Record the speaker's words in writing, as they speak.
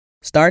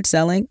Start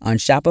selling on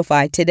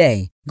Shopify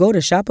today. Go to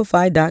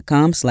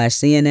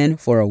shopify.com/CNN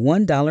for a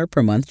 $1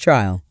 per month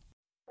trial.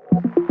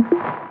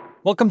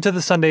 Welcome to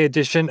the Sunday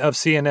edition of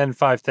CNN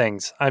 5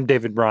 Things. I'm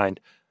David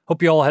Bryant.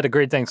 Hope you all had a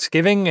great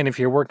Thanksgiving, and if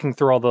you're working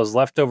through all those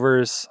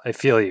leftovers, I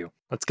feel you.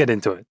 Let's get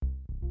into it.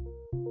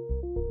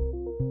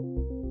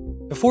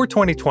 Before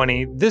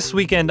 2020, this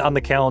weekend on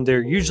the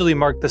calendar usually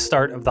marked the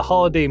start of the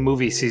holiday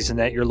movie season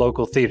at your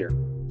local theater.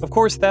 Of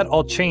course, that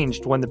all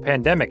changed when the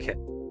pandemic hit.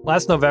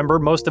 Last November,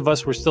 most of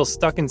us were still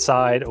stuck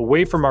inside,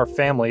 away from our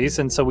families,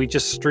 and so we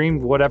just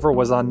streamed whatever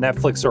was on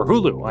Netflix or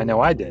Hulu. I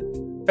know I did.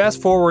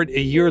 Fast forward a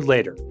year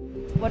later.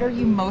 What are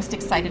you most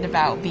excited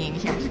about being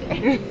here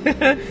today?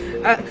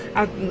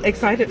 I'm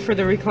excited for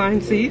the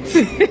reclined seats.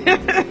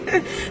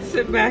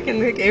 Sit back in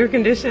the air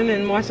condition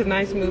and watch a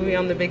nice movie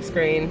on the big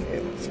screen.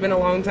 It's been a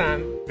long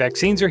time.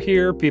 Vaccines are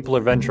here, people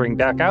are venturing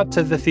back out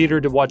to the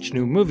theater to watch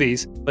new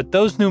movies, but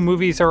those new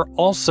movies are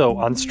also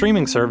on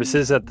streaming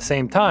services at the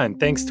same time,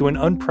 thanks to an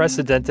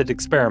unprecedented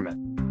experiment.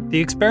 The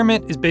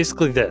experiment is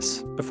basically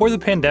this. Before the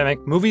pandemic,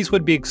 movies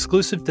would be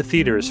exclusive to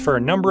theaters for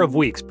a number of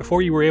weeks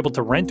before you were able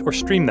to rent or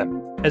stream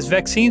them. As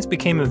vaccines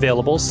became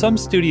available, some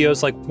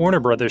studios like Warner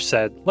Brothers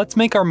said, let's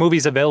make our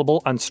movies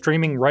available on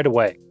streaming right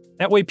away.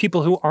 That way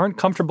people who aren't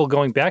comfortable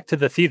going back to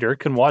the theater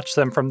can watch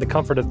them from the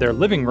comfort of their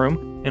living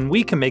room, and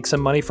we can make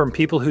some money from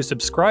people who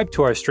subscribe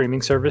to our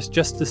streaming service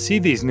just to see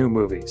these new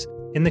movies.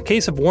 In the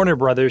case of Warner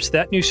Brothers,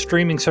 that new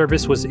streaming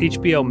service was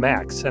HBO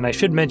Max, and I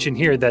should mention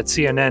here that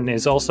CNN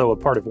is also a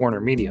part of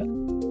Warner Media.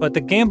 But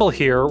the gamble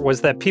here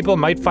was that people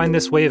might find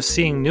this way of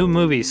seeing new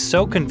movies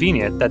so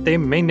convenient that they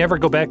may never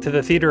go back to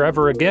the theater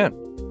ever again.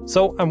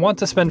 So I want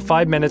to spend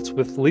 5 minutes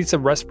with Lisa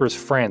Respers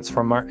France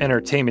from our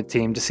entertainment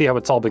team to see how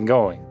it's all been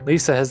going.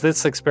 Lisa, has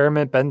this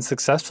experiment been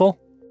successful?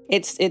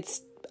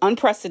 It's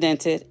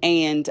unprecedented,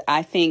 and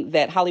I think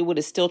that Hollywood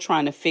is still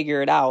trying to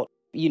figure it out.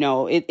 You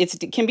know,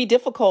 it can be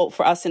difficult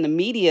for us in the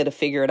media to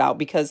figure it out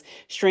because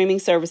streaming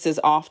services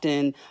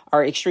often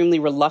are extremely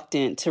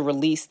reluctant to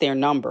release their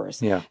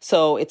numbers. Yeah.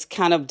 So it's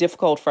kind of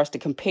difficult for us to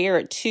compare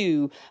it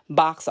to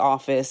box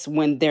office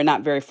when they're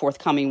not very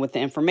forthcoming with the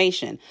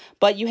information.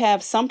 But you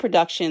have some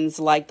productions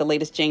like the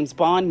latest James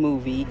Bond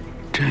movie.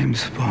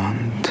 James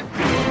Bond.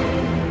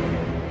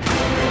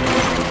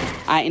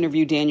 I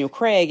interviewed Daniel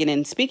Craig, and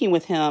in speaking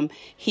with him,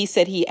 he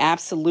said he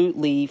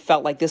absolutely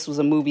felt like this was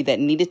a movie that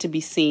needed to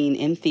be seen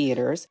in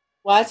theaters.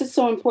 Why is it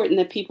so important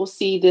that people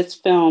see this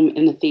film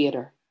in the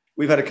theater?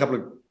 We've had a couple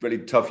of really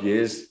tough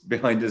years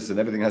behind us, and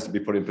everything has to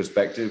be put in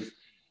perspective.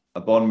 A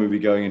Bond movie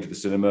going into the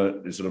cinema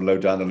is sort of low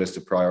down the list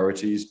of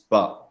priorities,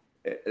 but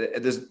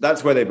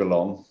that's where they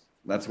belong.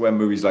 That's where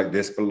movies like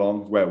this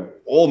belong, where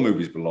all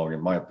movies belong,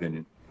 in my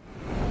opinion.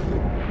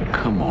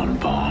 Come on,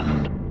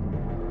 Bond.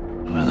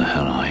 Where the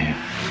hell are you?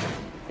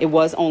 It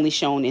was only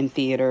shown in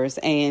theaters,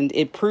 and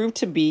it proved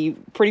to be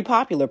pretty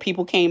popular.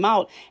 People came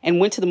out and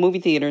went to the movie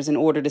theaters in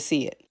order to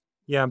see it.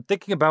 Yeah, I'm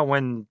thinking about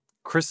when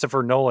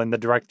Christopher Nolan, the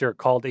director,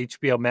 called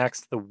HBO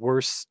Max the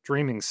worst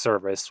streaming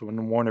service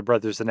when Warner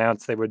Brothers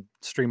announced they would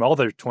stream all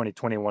their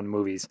 2021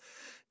 movies.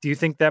 Do you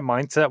think that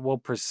mindset will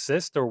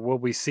persist, or will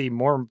we see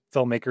more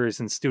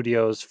filmmakers and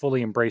studios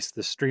fully embrace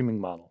the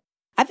streaming model?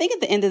 I think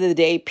at the end of the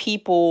day,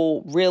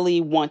 people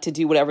really want to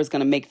do whatever's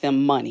going to make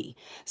them money.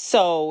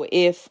 So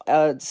if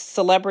a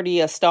celebrity,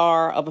 a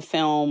star of a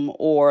film,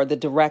 or the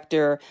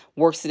director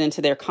works it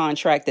into their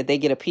contract that they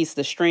get a piece of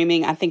the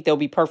streaming, I think they'll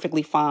be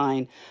perfectly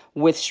fine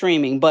with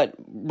streaming. But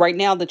right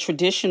now, the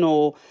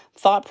traditional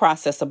thought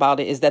process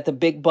about it is that the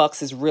big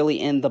bucks is really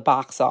in the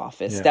box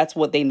office. Yeah. That's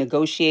what they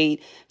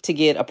negotiate to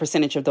get a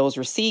percentage of those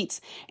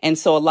receipts. And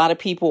so a lot of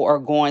people are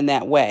going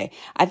that way.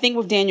 I think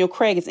with Daniel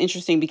Craig, it's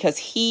interesting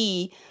because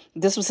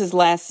this was his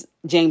last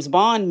James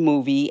Bond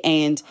movie,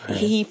 and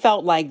he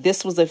felt like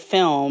this was a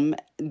film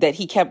that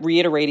he kept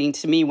reiterating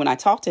to me when I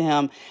talked to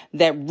him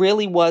that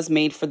really was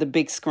made for the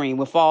big screen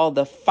with all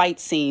the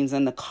fight scenes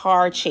and the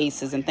car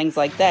chases and things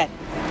like that.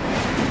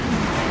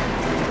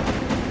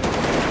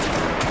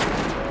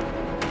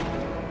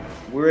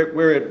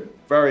 We're a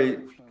very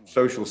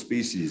social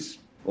species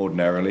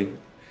ordinarily,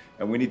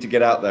 and we need to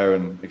get out there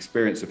and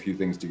experience a few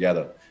things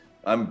together.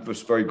 I'm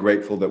just very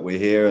grateful that we're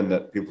here and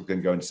that people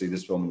can go and see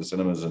this film in the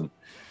cinemas. And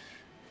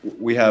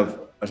we have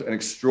an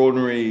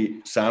extraordinary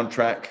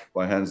soundtrack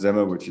by Hans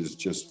Zimmer, which is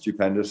just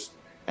stupendous.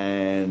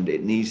 And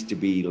it needs to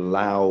be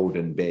loud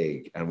and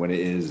big. And when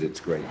it is, it's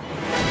great.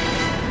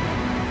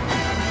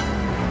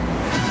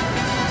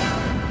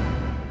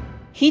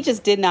 He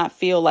just did not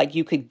feel like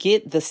you could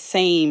get the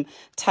same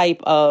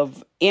type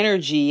of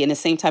energy and the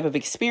same type of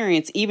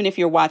experience, even if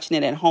you're watching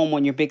it at home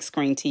on your big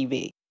screen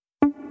TV.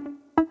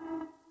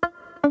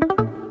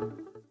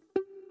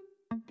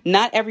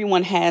 Not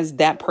everyone has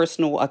that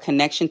personal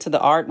connection to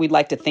the art. We'd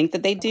like to think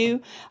that they do.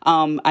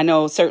 I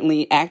know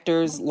certainly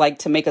actors like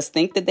to make us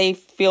think that they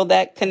feel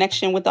that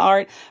connection with the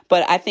art.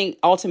 But I think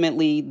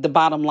ultimately the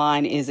bottom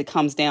line is it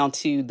comes down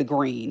to the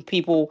green.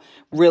 People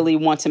really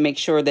want to make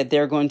sure that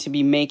they're going to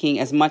be making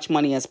as much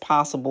money as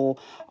possible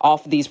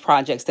off these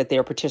projects that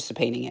they're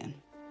participating in.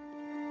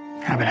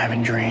 I've been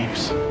having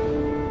dreams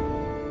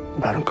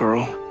about a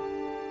girl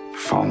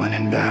fallen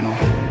in battle.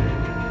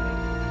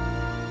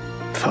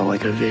 Felt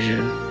like a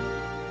vision.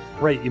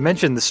 Right, you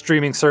mentioned the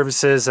streaming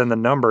services and the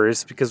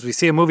numbers because we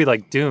see a movie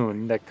like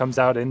Dune that comes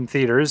out in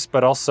theaters,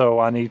 but also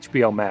on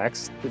HBO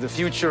Max. For the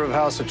future of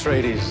House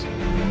Atreides,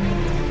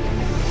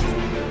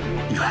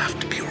 You have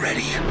to be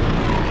ready.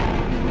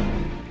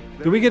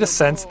 Do we get a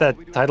sense that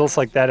titles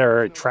like that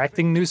are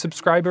attracting new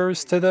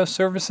subscribers to those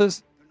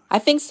services? I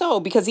think so,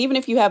 because even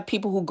if you have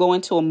people who go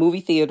into a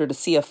movie theater to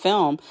see a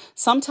film,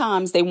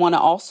 sometimes they want to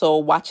also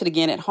watch it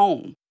again at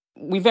home.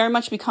 We very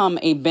much become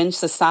a binge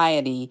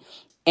society,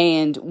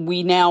 and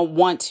we now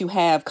want to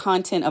have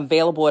content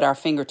available at our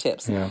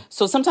fingertips. Yeah.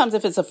 So sometimes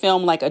if it's a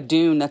film like a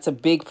Dune, that's a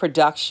big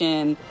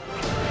production.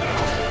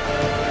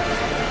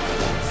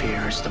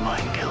 Fear is the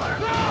mind killer.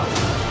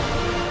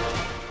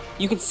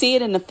 You can see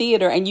it in the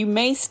theater, and you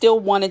may still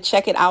want to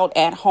check it out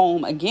at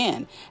home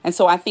again. And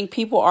so I think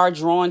people are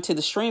drawn to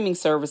the streaming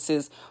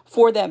services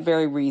for that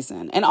very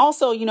reason. And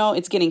also,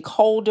 it's getting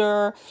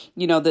colder.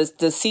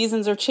 The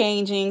seasons are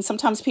changing.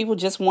 Sometimes people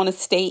just want to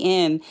stay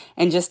in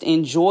and just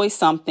enjoy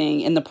something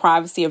in the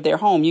privacy of their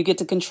home. You get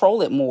to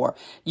control it more.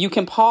 You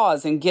can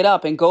pause and get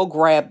up and go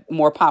grab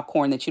more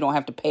popcorn that you don't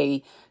have to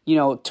pay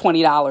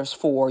 $20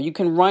 for. You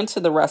can run to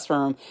the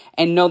restroom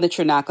and know that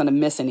you're not going to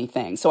miss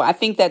anything. So I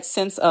think that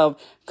sense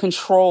of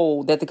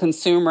control that the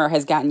consumer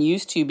has gotten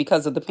used to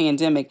because of the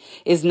pandemic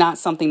is not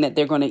something that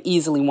they're going to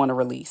easily want to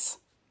release.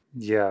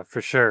 Yeah,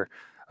 for sure.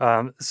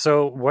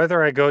 So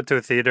whether I go to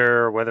a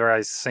theater or whether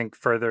I sink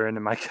further into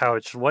my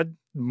couch, what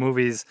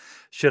movies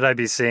should I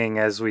be seeing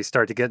as we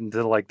start to get into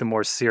the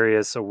more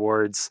serious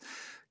awards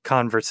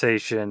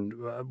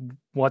conversation?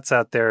 What's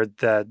out there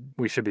that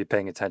we should be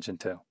paying attention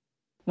to?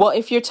 Well,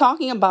 if you're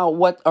talking about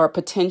what are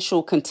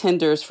potential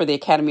contenders for the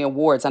Academy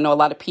Awards, I know a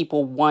lot of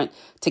people want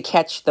to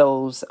catch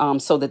those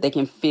so that they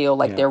can feel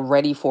like they're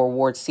ready for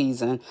award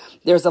season.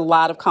 There's a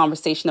lot of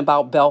conversation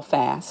about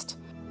Belfast.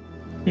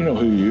 You know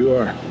who you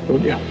are,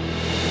 don't you?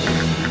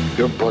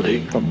 You're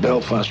Buddy from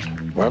Belfast,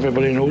 where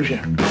everybody knows you.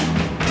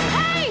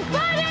 Hey,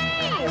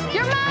 Buddy!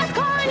 Your mom's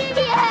calling you.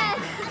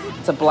 Yes!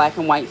 It's a black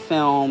and white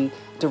film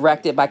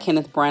directed by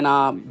Kenneth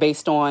Branagh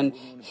based on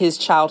his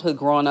childhood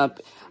growing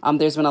up.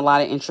 There's been a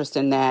lot of interest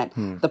in that.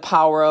 The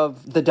Power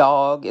of the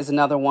Dog is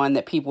another one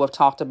that people have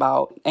talked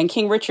about. And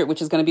King Richard,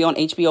 which is going to be on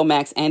HBO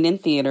Max and in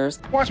theaters.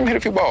 Watch him hit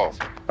a few balls.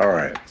 All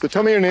right. So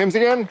tell me your names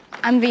again.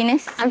 I'm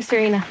Venus. I'm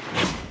Serena.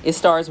 It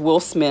stars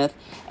Will Smith,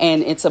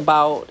 and it's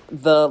about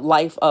the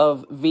life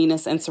of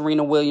Venus and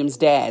Serena Williams'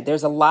 dad.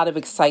 There's a lot of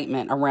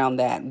excitement around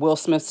that. Will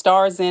Smith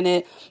stars in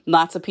it.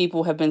 Lots of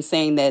people have been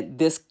saying that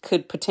this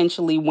could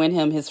potentially win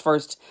him his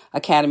first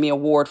Academy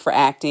Award for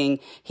acting.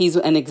 He's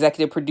an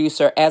executive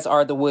producer, as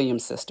are the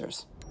Williams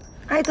sisters.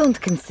 I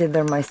don't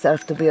consider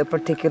myself to be a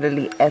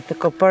particularly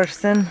ethical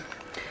person,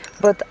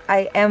 but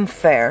I am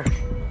fair.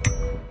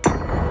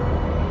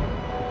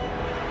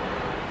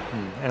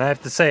 And I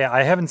have to say,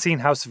 I haven't seen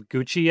House of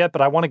Gucci yet,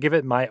 but I want to give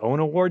it my own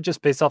award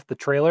just based off the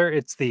trailer.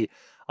 It's the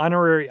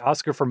honorary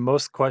Oscar for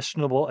most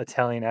questionable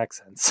Italian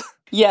accents.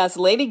 Yes,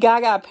 Lady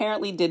Gaga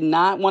apparently did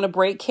not want to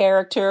break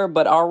character,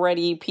 but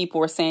already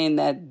people are saying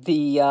that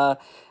the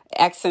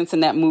accents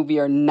in that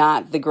movie are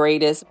not the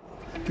greatest.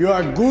 You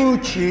are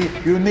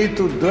Gucci, you need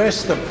to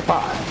dress the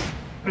part.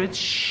 It's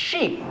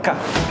chic.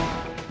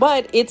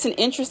 But it's an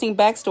interesting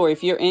backstory.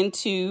 If you're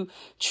into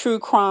true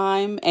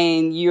crime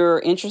and you're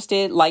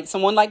interested, like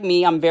someone like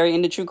me, I'm very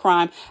into true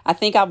crime. I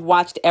think I've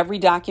watched every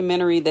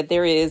documentary that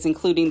there is,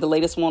 including the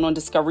latest one on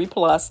Discovery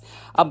Plus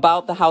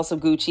about the House of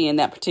Gucci and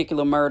that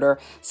particular murder.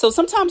 So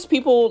sometimes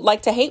people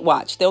like to hate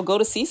watch. They'll go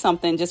to see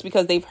something just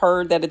because they've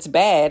heard that it's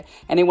bad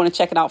and they want to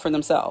check it out for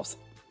themselves.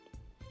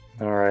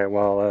 All right.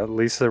 Well,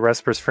 Lisa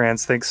Respers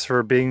France, thanks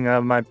for being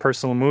my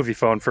personal movie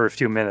phone for a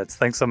few minutes.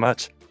 Thanks so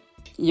much.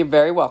 You're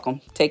very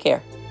welcome. Take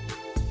care.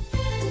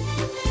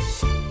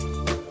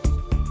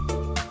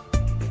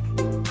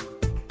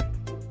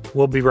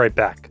 We'll be right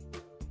back.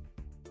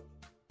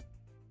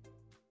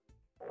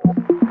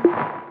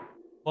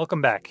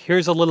 Welcome back.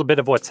 Here's a little bit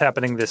of what's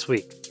happening this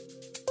week.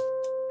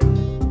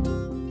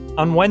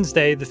 On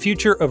Wednesday, the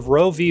future of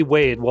Roe v.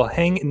 Wade will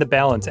hang in the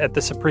balance at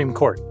the Supreme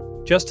Court.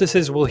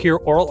 Justices will hear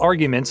oral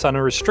arguments on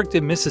a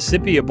restricted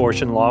Mississippi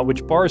abortion law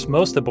which bars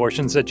most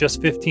abortions at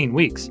just 15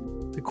 weeks.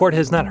 The court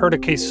has not heard a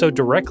case so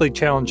directly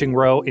challenging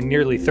Roe in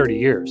nearly 30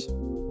 years.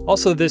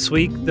 Also this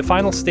week, the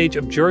final stage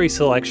of jury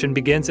selection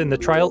begins in the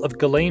trial of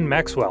Ghislaine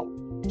Maxwell.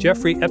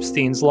 Jeffrey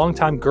Epstein's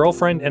longtime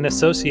girlfriend and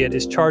associate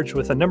is charged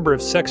with a number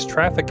of sex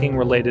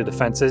trafficking-related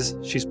offenses.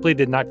 She's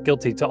pleaded not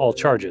guilty to all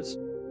charges.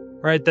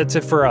 All right, that's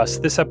it for us.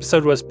 This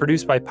episode was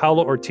produced by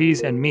Paolo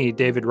Ortiz and me,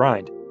 David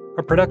Rind.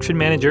 Our production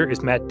manager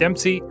is Matt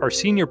Dempsey, our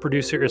senior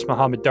producer is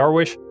Mohammed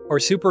Darwish, our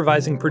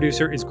supervising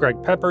producer is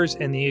Greg Peppers,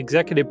 and the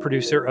executive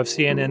producer of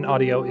CNN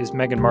Audio is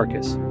Megan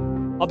Marcus.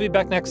 I'll be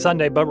back next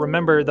Sunday, but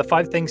remember, the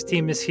 5 Things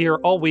team is here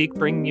all week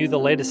bringing you the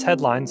latest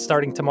headlines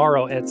starting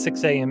tomorrow at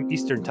 6 a.m.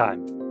 Eastern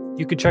Time.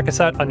 You can check us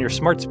out on your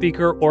smart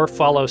speaker or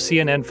follow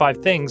CNN 5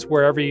 Things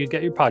wherever you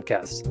get your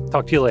podcasts.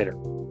 Talk to you later.